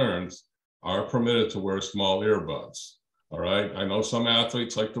concerns are permitted to wear small earbuds. All right, I know some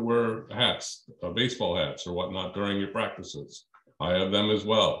athletes like to wear hats, baseball hats or whatnot during your practices. I have them as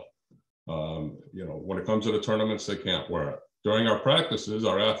well. You know, when it comes to the tournaments, they can't wear it. During our practices,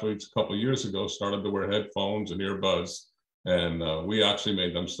 our athletes a couple of years ago started to wear headphones and earbuds, and we actually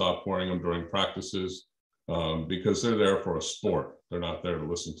made them stop wearing them during practices because they're there for a sport. They're not there to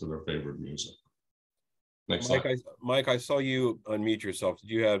listen to their favorite music. Next slide. Mike, I saw you unmute yourself. Did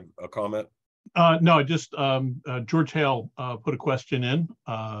you have a comment? No, I just, George Hale put a question in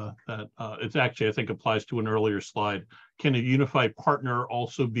that it's actually, I think, applies to an earlier slide. Can a unified partner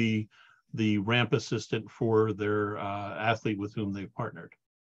also be the ramp assistant for their athlete with whom they've partnered?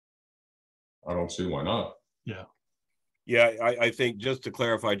 I don't see why not. Yeah. Yeah, I think just to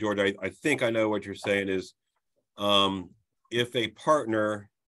clarify, George, I think I know what you're saying is if a partner,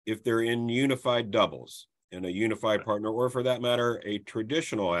 if they're in unified doubles and a unified partner, or for that matter, a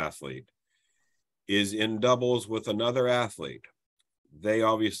traditional athlete is in doubles with another athlete, they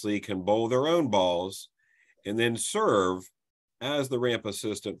obviously can bowl their own balls and then serve as the ramp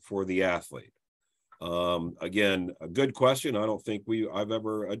assistant for the athlete. Again, a good question. I don't think I've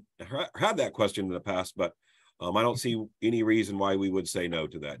ever had that question in the past, but I don't see any reason why we would say no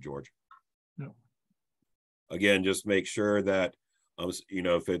to that, George. No. Again, just make sure that You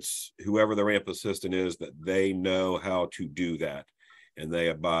know, if it's whoever the ramp assistant is, that they know how to do that, and they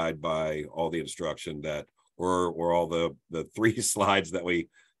abide by all the instruction that, or all the 3 slides that we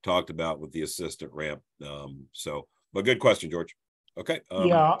talked about with the assistant ramp. So, but good question, George. Okay.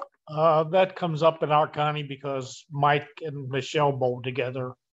 Yeah, that comes up in our county because Mike and Michelle bowl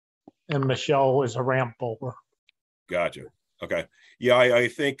together, and Michelle is a ramp bowler. Gotcha. Okay. Yeah, I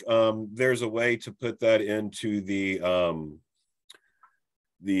think there's a way to put that into the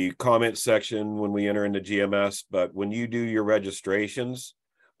comment section when we enter into GMS, but when you do your registrations,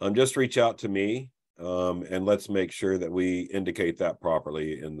 just reach out to me, and let's make sure that we indicate that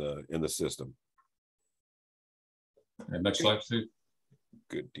properly in the system. And next slide, Steve.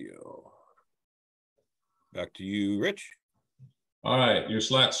 Good deal. Back to you, Rich. All right, your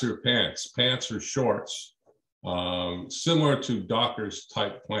slacks or pants or shorts, similar to Dockers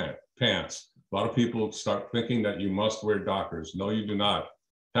type pants. A lot of people start thinking that you must wear Dockers. No, you do not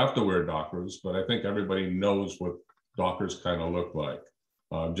have to wear Dockers, but I think everybody knows what Dockers kind of look like.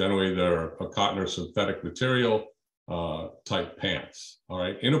 Generally, they're a cotton or synthetic material type pants. All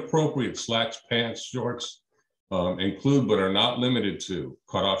right, inappropriate slacks, pants, shorts include but are not limited to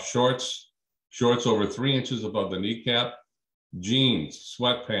cutoff shorts, shorts over 3 inches above the kneecap, jeans,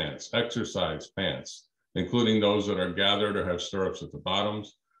 sweatpants, exercise pants, including those that are gathered or have stirrups at the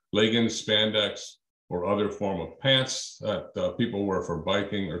bottoms, leggings, spandex, or other form of pants that people wear for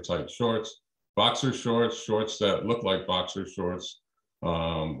biking or tight shorts, boxer shorts, shorts that look like boxer shorts,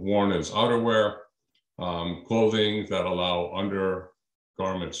 worn as outerwear, clothing that allow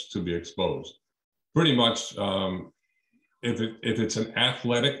undergarments to be exposed. Pretty much, if it's an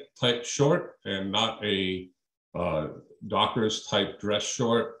athletic type short and not a Dockers type dress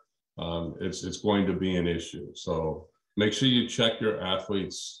short, it's going to be an issue. So make sure you check your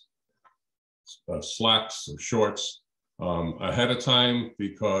athletes' slacks or shorts ahead of time,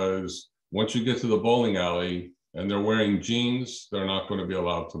 because once you get to the bowling alley and they're wearing jeans, they're not going to be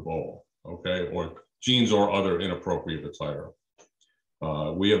allowed to bowl, okay? Or jeans or other inappropriate attire.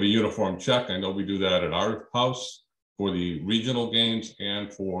 We have a uniform check. I know we do that at our house for the regional games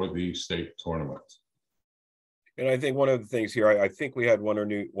and for the state tournament. And I think one of the things here, I think we had one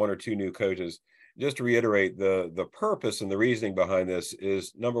or two new coaches. Just to reiterate, the purpose and the reasoning behind this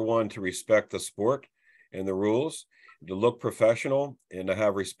is, number one, to respect the sport and the rules, to look professional, and to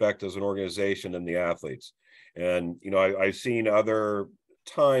have respect as an organization and the athletes. And, you know, I've seen other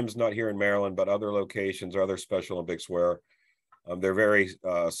times, not here in Maryland, but other locations or other Special Olympics where they're very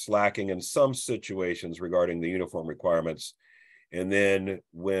slacking in some situations regarding the uniform requirements. And then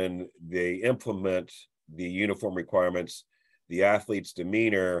when they implement the uniform requirements, the athlete's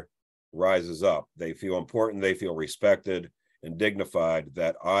demeanor rises up. They feel important, they feel respected and dignified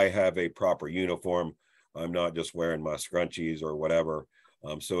that I have a proper uniform. I'm not just wearing my scrunchies or whatever.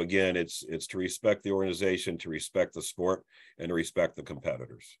 So again, it's to respect the organization, to respect the sport, and to respect the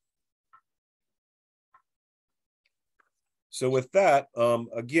competitors. So with that,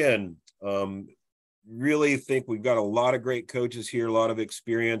 again, really think we've got a lot of great coaches here, a lot of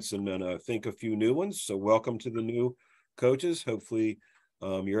experience, and then I think a few new ones. So welcome to the new coaches. Hopefully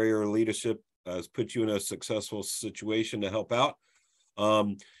your area of leadership has put you in a successful situation to help out.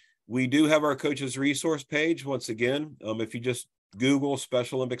 We do have our coaches resource page. Once again, if you just Google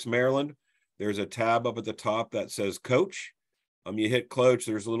Special Olympics Maryland, there's a tab up at the top that says coach. You hit coach,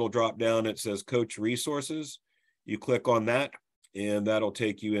 there's a little drop down that says coach resources. You click on that, and that'll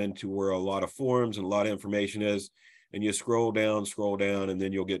take you into where a lot of forums and a lot of information is. And you scroll down, and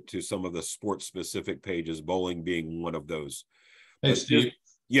then you'll get to some of the sports specific pages, bowling being one of those. Hey, Steve.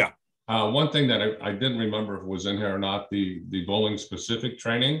 Yeah. One thing that I didn't remember if it was in here or not, the bowling specific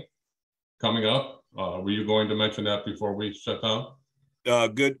training coming up. Were you going to mention that before we shut down?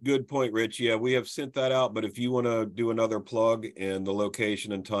 Good point, Rich. Yeah, we have sent that out, but if you want to do another plug and the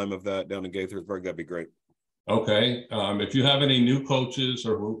location and time of that down in Gaithersburg, that'd be great. Okay. If you have any new coaches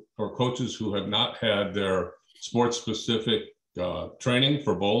or coaches who have not had their sports specific training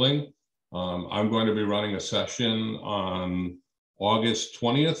for bowling, I'm going to be running a session on August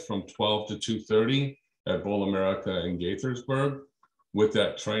 20th from 12 to 2:30 at Bowl America in Gaithersburg. With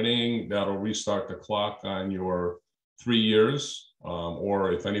that training, that'll restart the clock on your 3 years,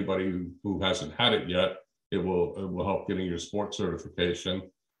 or if anybody who hasn't had it yet, it will help getting your sports certification.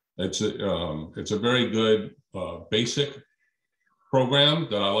 It's a very good basic program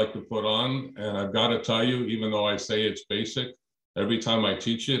that I like to put on, and I've got to tell you, even though I say it's basic, every time I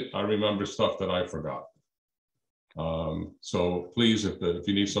teach it, I remember stuff that I forgot. So please, if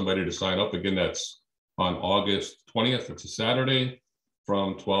you need somebody to sign up, again, that's on August 20th. It's a Saturday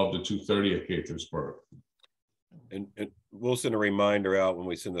from 12 to 2:30 at Gaithersburg. And we'll send a reminder out when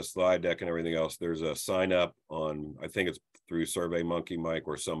we send the slide deck and everything else. There's a sign up on, I think it's through SurveyMonkey, Mike,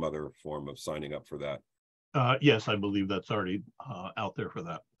 or some other form of signing up for that. Yes, I believe that's already out there for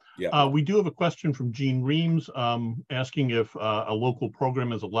that. Yeah. We do have a question from Gene Reams asking if a local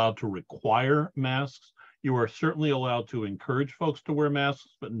program is allowed to require masks. You are certainly allowed to encourage folks to wear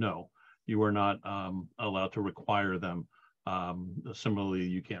masks, but no, you are not allowed to require them. Similarly,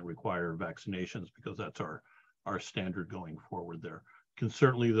 you can't require vaccinations because that's our standard going forward there. Can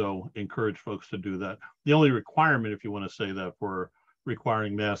certainly, though, encourage folks to do that. The only requirement, if you want to say that, for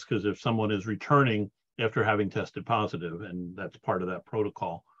requiring masks is if someone is returning after having tested positive, and that's part of that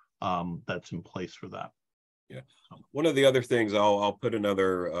protocol that's in place for that. Yeah. One of the other things, I'll put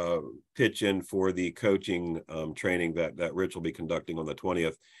another pitch in for the coaching training that Rich will be conducting on the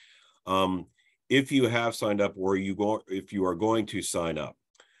 20th. If you have signed up, or if you are going to sign up,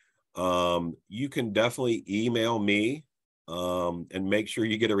 you can definitely email me and make sure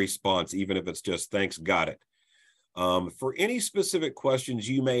you get a response, even if it's just thanks, got it. For any specific questions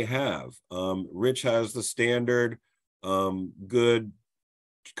you may have, Rich has the standard good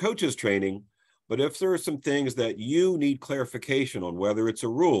coaches training, but if there are some things that you need clarification on, whether it's a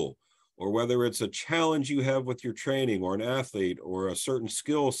rule or whether it's a challenge you have with your training or an athlete or a certain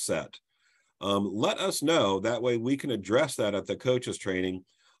skill set, let us know. That way we can address that at the coaches training.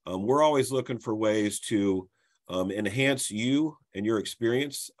 We're always looking for ways to enhance you and your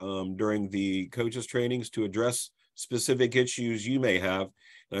experience during the coaches trainings to address specific issues you may have.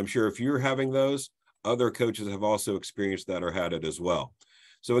 And I'm sure if you're having those, other coaches have also experienced that or had it as well.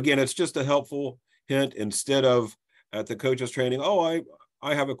 So again, it's just a helpful hint. Instead of at the coaches training, oh,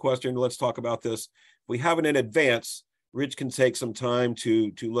 I have a question, let's talk about this. If we have it in advance, Rich can take some time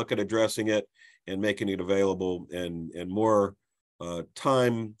to look at addressing it and making it available, and more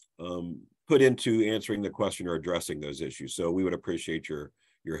time put into answering the question or addressing those issues. So we would appreciate your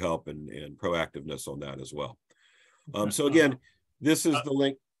help and proactiveness on that as well. So again, this is the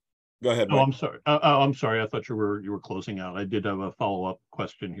link. Go ahead, Mike. Oh, I'm sorry. I'm sorry. I thought you were closing out. I did have a follow-up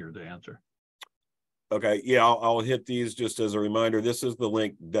question here to answer. Okay, yeah, I'll hit these just as a reminder. This is the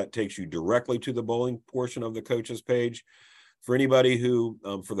link that takes you directly to the bowling portion of the coaches page. For anybody who,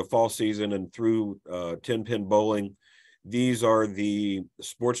 for the fall season and through 10-pin bowling, these are the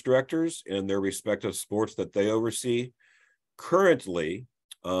sports directors and their respective sports that they oversee. Currently,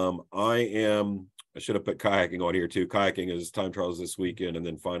 I should have put kayaking on here too. Kayaking is time trials this weekend and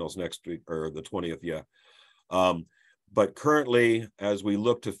then finals next week, or the 20th, yeah. But currently, as we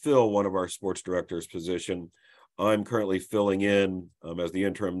look to fill one of our sports directors position, I'm currently filling in as the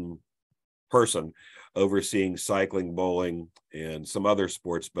interim person overseeing cycling, bowling, and some other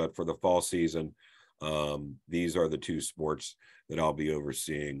sports. But for the fall season, these are the two sports that I'll be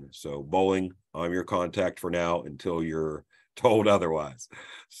overseeing. So bowling, I'm your contact for now until you're told otherwise.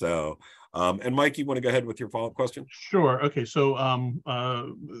 So, and Mike, you want to go ahead with your follow-up question? Sure. Okay. So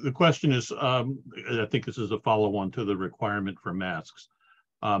the question is, I think this is a follow-on to the requirement for masks.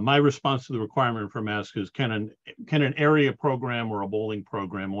 My response to the requirement for masks is, can an area program or a bowling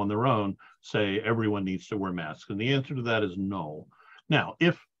program on their own say everyone needs to wear masks? And the answer to that is no. Now,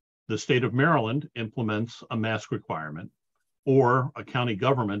 if the state of Maryland implements a mask requirement, or a county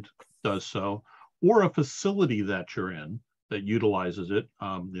government does so, or a facility that you're in that utilizes it,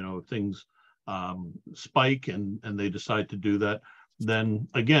 things spike and they decide to do that, then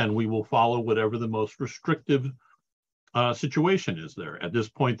again, we will follow whatever the most restrictive situation is there. At this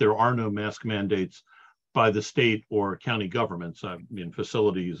point, there are no mask mandates by the state or county governments. I mean,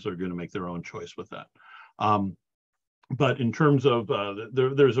 facilities are going to make their own choice with that. But in terms of,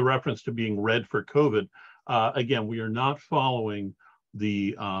 there's a reference to being red for COVID. Again, we are not following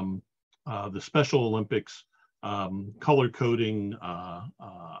the Special Olympics color coding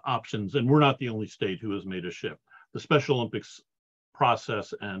options, and we're not the only state who has made a shift. The Special Olympics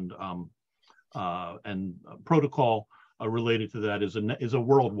process and protocol related to that is a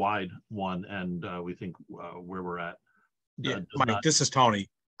worldwide one, and we think where we're at. Yeah, Mike, this is Tony.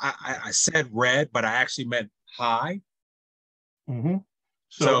 I said red, but I actually meant high. Mm-hmm.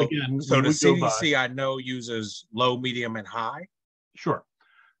 So again, the CDC I know uses low, medium, and high. Sure.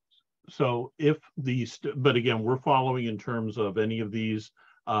 So if but again, we're following in terms of any of these,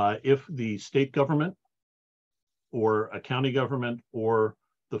 if the state government or a county government or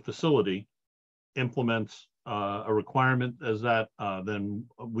the facility implements a requirement as that, then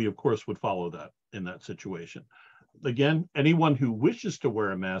we of course would follow that in that situation. Again, anyone who wishes to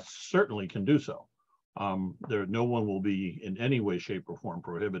wear a mask certainly can do so. No one will be in any way, shape, or form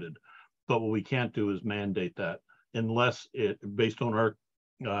prohibited. But what we can't do is mandate that unless it, based on our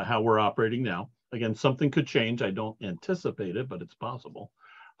how we're operating now, Again, something could change. I don't anticipate it, but it's possible.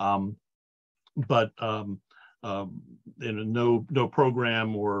 No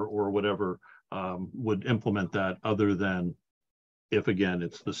program or whatever would implement that, other than if, again,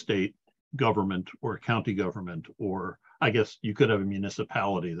 it's the state government or county government, or I guess you could have a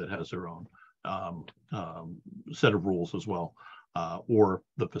municipality that has their own set of rules as well, or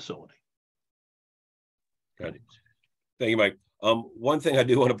the facility. Good. Thank you, Mike. One thing I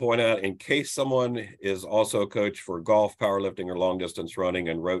do want to point out, in case someone is also a coach for golf, powerlifting, or long distance running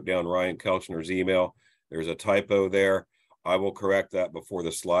and wrote down Ryan Kelchner's email, there's a typo there. I will correct that before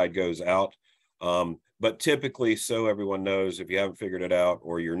the slide goes out. But typically, so everyone knows, if you haven't figured it out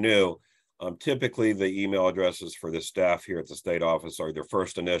or you're new, typically the email addresses for the staff here at the state office are their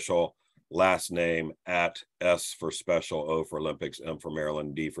first initial, last name, at S for special, O for Olympics, M for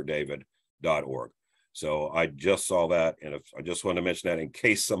Maryland, D for David.org. So I just saw that, and if I just want to mention that in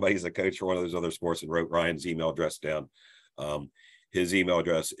case somebody's a coach for one of those other sports and wrote Ryan's email address down. His email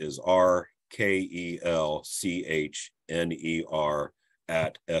address is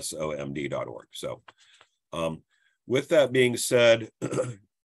rkelchner@somd.org. So with that being said,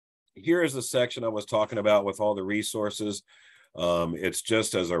 here is the section I was talking about with all the resources. It's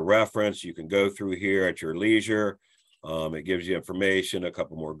just as a reference. You can go through here at your leisure. It gives you information, a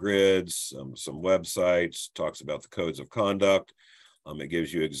couple more grids, some websites, talks about the codes of conduct. It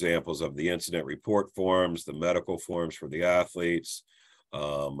gives you examples of the incident report forms, the medical forms for the athletes.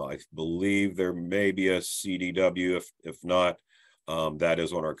 I believe there may be a CDW. If not, that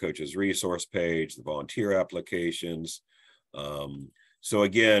is on our coaches resource page, the volunteer applications. So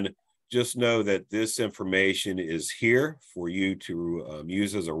again, just know that this information is here for you to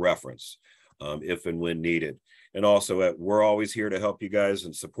use as a reference if and when needed. And also, we're always here to help you guys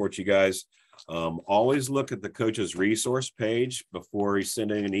and support you guys. Always look at the coach's resource page before you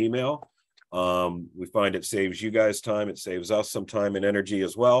send in an email. We find it saves you guys time. It saves us some time and energy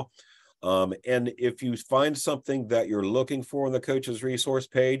as well. And if you find something that you're looking for on the coach's resource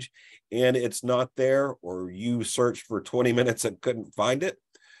page and it's not there, or you searched for 20 minutes and couldn't find it,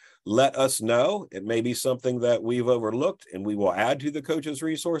 let us know. It may be something that we've overlooked and we will add to the coach's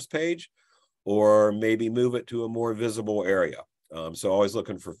resource page, or maybe move it to a more visible area. So always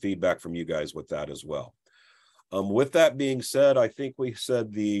looking for feedback from you guys with that as well. With that being said, I think we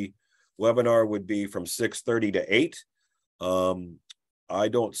said the webinar would be from 6:30 to 8. I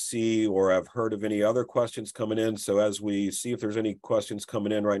don't see or have heard of any other questions coming in. So as we see if there's any questions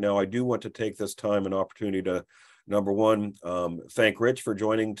coming in right now, I do want to take this time and opportunity to, number one, thank Rich for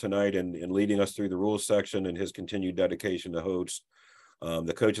joining tonight and leading us through the rules section, and his continued dedication to host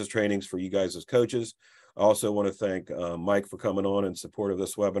the coaches trainings for you guys as coaches. I also want to thank Mike for coming on in support of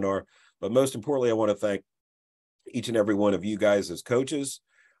this webinar. But most importantly, I want to thank each and every one of you guys as coaches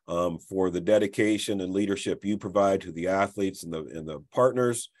for the dedication and leadership you provide to the athletes and the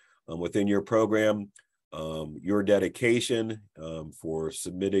partners within your program. Your dedication for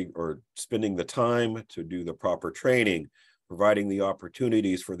submitting or spending the time to do the proper training, providing the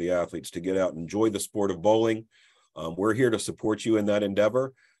opportunities for the athletes to get out and enjoy the sport of bowling. We're here to support you in that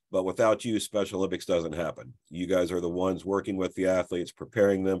endeavor, but without you, Special Olympics doesn't happen. You guys are the ones working with the athletes,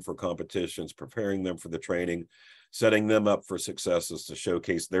 preparing them for competitions, preparing them for the training, setting them up for successes to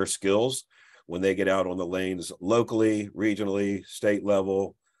showcase their skills when they get out on the lanes locally, regionally, state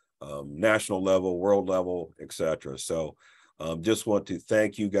level, national level, world level, etc. So just want to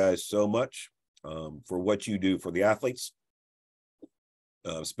thank you guys so much for what you do for the athletes,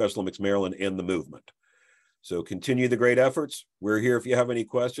 Special Olympics Maryland, and the movement. So continue the great efforts. We're here if you have any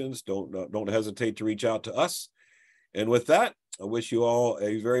questions. Don't hesitate to reach out to us. And with that, I wish you all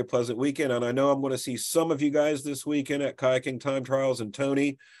a very pleasant weekend. And I know I'm going to see some of you guys this weekend at Kayaking Time Trials and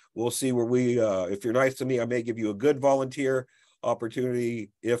Tony. We'll see where if you're nice to me, I may give you a good volunteer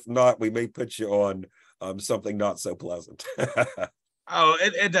opportunity. If not, we may put you on something not so pleasant. Oh,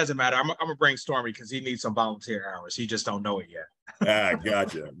 it doesn't matter. I'm gonna bring Stormy because he needs some volunteer hours. He just don't know it yet.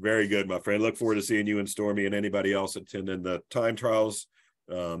 Gotcha. Very good, my friend. Look forward to seeing you and Stormy and anybody else attending the time trials.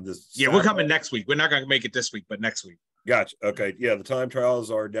 We're coming next week. We're not gonna make it this week, but next week. Gotcha. Okay. Yeah, the time trials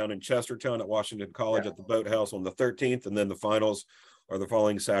are down in Chestertown at Washington College at the Boathouse on the 13th, and then the finals are the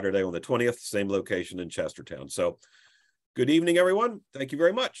following Saturday on the 20th, same location in Chestertown. So good evening, everyone. Thank you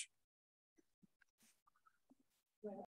very much.